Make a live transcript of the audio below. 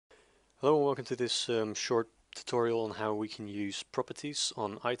Hello and welcome to this short tutorial on how we can use properties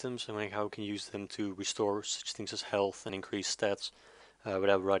on items and how we can use them to restore such things as health and increase stats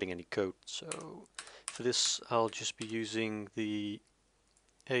without writing any code. So for this I'll just be using the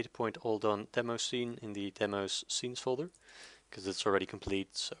 8.all-done demo scene in the demos scenes folder because it's already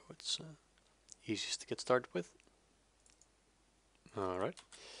complete, so it's easiest to get started with. Alright,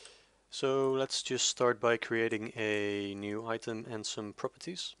 so let's just start by creating a new item and some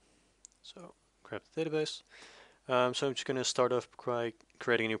properties. So grab the database. So I'm just going to start off by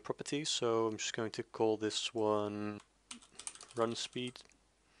creating a new property. So I'm just going to call this one run speed.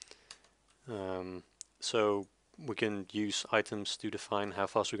 So we can use items to define how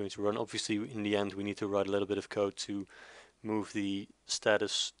fast we're going to run. Obviously, in the end, we need to write a little bit of code to move the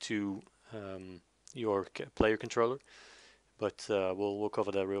status to your player controller, but we'll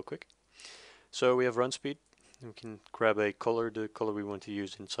cover that real quick. So we have run speed. We can grab a color, the color we want to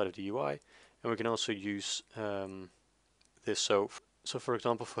use inside of the UI, and we can also use this. So for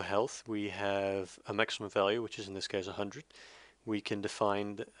example, for health, we have a maximum value, which is in this case 100. We can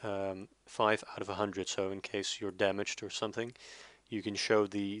define 5 out of 100. So in case you're damaged or something, you can show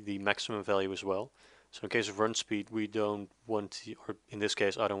the maximum value as well. So in case of run speed, we don't want to, or in this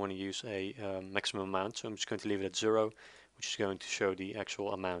case, I don't want to use a maximum amount. So I'm just going to leave it at 0, which is going to show the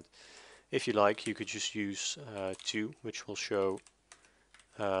actual amount. If you like, you could just use 2, which will show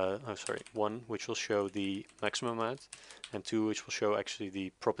 1, which will show the maximum amount, and 2, which will show actually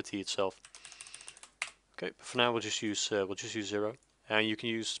the property itself. Okay, but for now we'll just use 0, and you can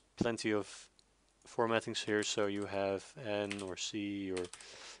use plenty of formattings here. So you have N or C, or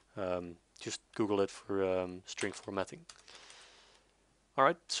just Google it for string formatting.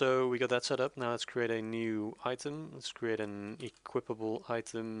 Alright, so we got that set up. Now let's create a new item. Let's create an equipable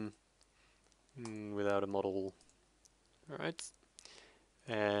item without a model. Alright,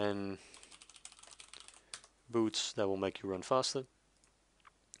 and boots that will make you run faster.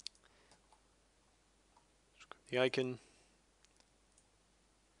 The icon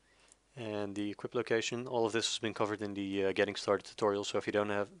and the equip location. All of this has been covered in the getting started tutorial, so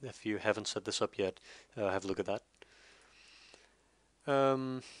if you haven't set this up yet, have a look at that.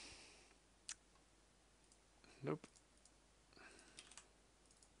 Nope.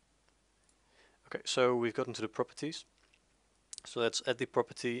 Okay, so we've gotten to the properties. So let's add the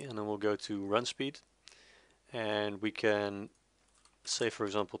property, and then we'll go to run speed, and we can say, for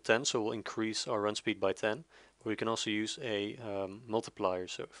example, 10. So we'll increase our run speed by 10. But we can also use a multiplier.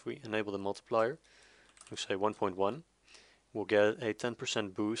 So if we enable the multiplier, we say 1.1, we'll get a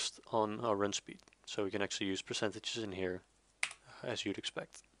 10% boost on our run speed. So we can actually use percentages in here as you'd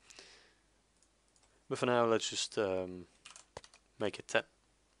expect. But for now, let's just make it 10.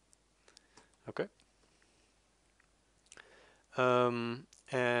 Okay.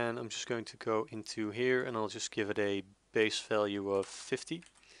 And I'm just going to go into here, and I'll just give it a base value of 50.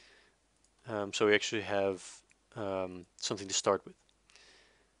 So we actually have something to start with.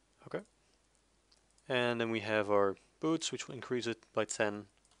 Okay. And then we have our boots, which will increase it by 10,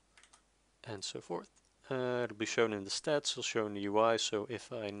 and so forth. It'll be shown in the stats, it'll show in the UI. So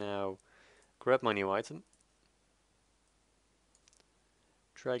if I now grab my new item,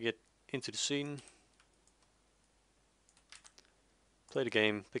 drag it into the scene, play the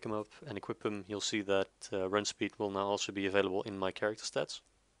game, pick them up and equip them, you'll see that run speed will now also be available in my character stats.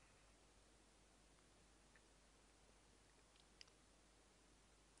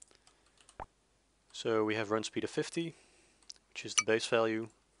 So we have run speed of 50, which is the base value.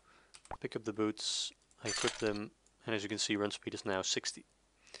 Pick up the boots, I equip them, and as you can see, run speed is now 60.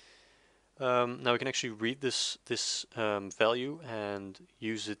 Now we can actually read this value and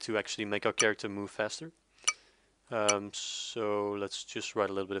use it to actually make our character move faster. So let's just write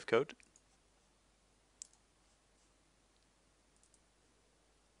a little bit of code.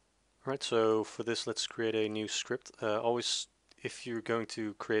 Alright, so for this let's create a new script. Always, if you're going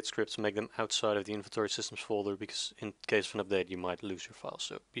to create scripts, make them outside of the inventory systems folder, because in case of an update you might lose your files.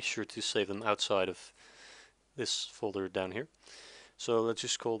 So be sure to save them outside of this folder down here. So let's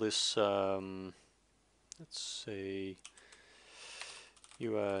just call this, let's say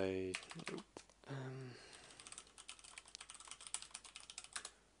UI,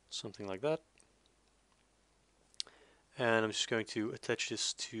 something like that. And I'm just going to attach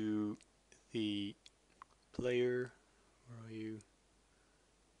this to the player. Where are you?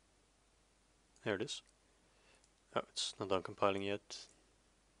 There it is. Oh, it's not done compiling yet.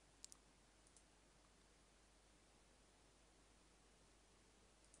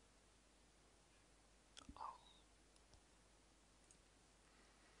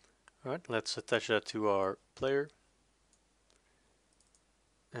 Alright, let's attach that to our player.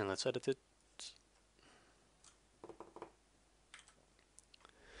 And let's edit it.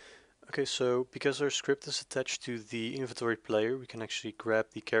 Okay, so because our script is attached to the inventory player, we can actually grab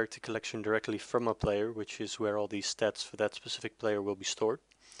the character collection directly from our player, which is where all the stats for that specific player will be stored.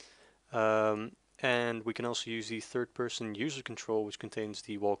 And we can also use the third-person user control, which contains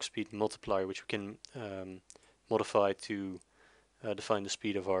the walk speed multiplier, which we can modify to define the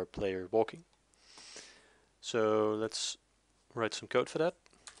speed of our player walking. So let's write some code for that.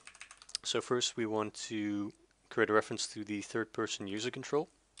 So first we want to create a reference to the third-person user control.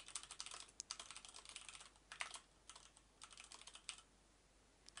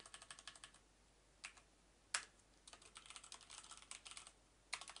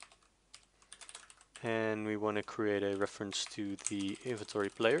 And we want to create a reference to the inventory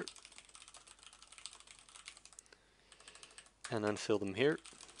player and then fill them here.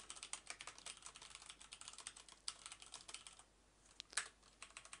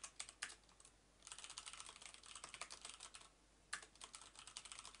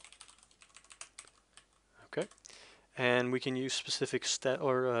 Okay, and we can use specific stat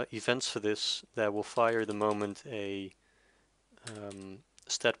or events for this that will fire the moment a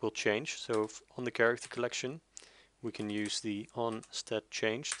stat will change. So on the character collection, we can use the on stat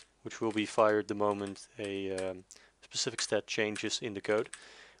changed, which will be fired the moment a specific stat changes in the code.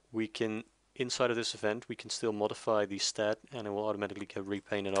 We can, inside of this event, we can still modify the stat and it will automatically get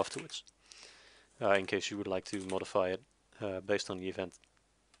repainted afterwards, in case you would like to modify it based on the event.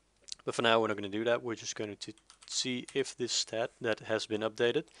 But for now, we're not going to do that. We're just going to see if this stat that has been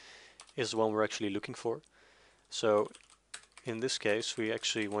updated is the one we're actually looking for. So in this case, we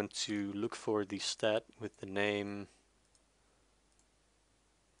actually want to look for the stat with the name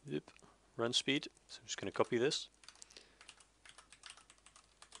run speed. So I'm just going to copy this.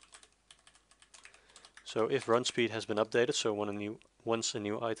 So if run speed has been updated, so once a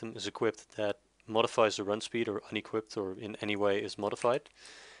new item is equipped that modifies the run speed or unequipped or in any way is modified,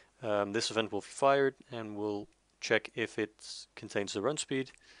 this event will be fired and we'll check if it contains the run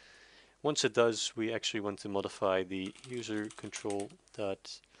speed. Once it does, we actually want to modify the user control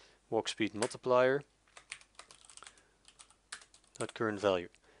dot walk speed multiplier dot current value.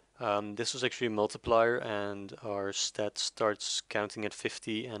 This is actually a multiplier and our stat starts counting at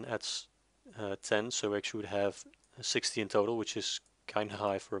 50 and adds 10, so we actually would have 60 in total, which is kind of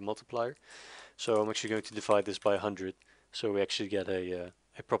high for a multiplier. So I'm actually going to divide this by 100, so we actually get a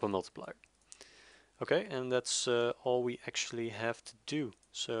proper multiplier. Okay, and that's all we actually have to do.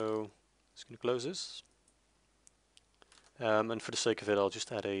 So I'm just going to close this. And for the sake of it, I'll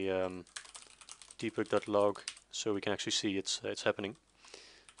just add a debug.log so we can actually see it's happening.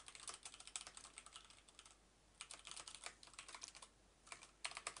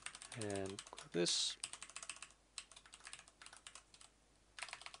 And grab this.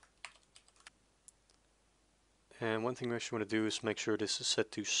 And one thing we actually want to do is make sure this is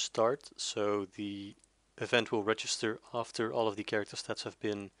set to start, so the event will register after all of the character stats have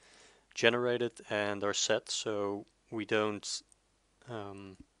been generated and are set, so we don't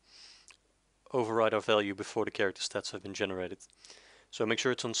override our value before the character stats have been generated. So make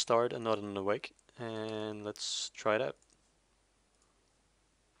sure it's on start and not on awake, and let's try it out.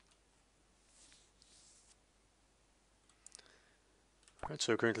 Alright,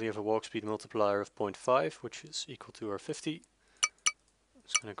 so currently we have a walk speed multiplier of 0.5, which is equal to our 50. I'm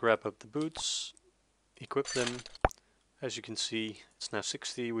just going to grab up the boots, equip them. As you can see, it's now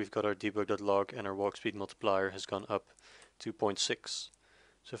 60. We've got our debug.log and our walk speed multiplier has gone up to 0.6.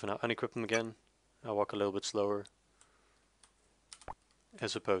 So if I now unequip them again, I'll walk a little bit slower,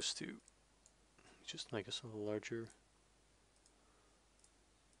 as opposed to, just make this a little larger,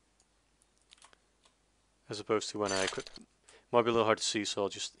 as opposed to when I equip them. Might be a little hard to see, so I'll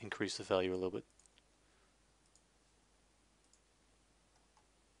just increase the value a little bit.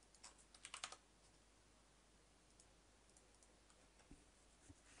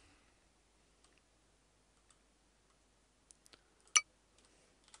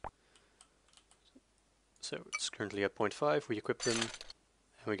 So it's currently at 0.5, we equip them,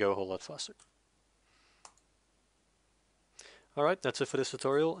 and we go a whole lot faster. Alright, that's it for this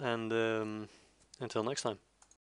tutorial, and until next time.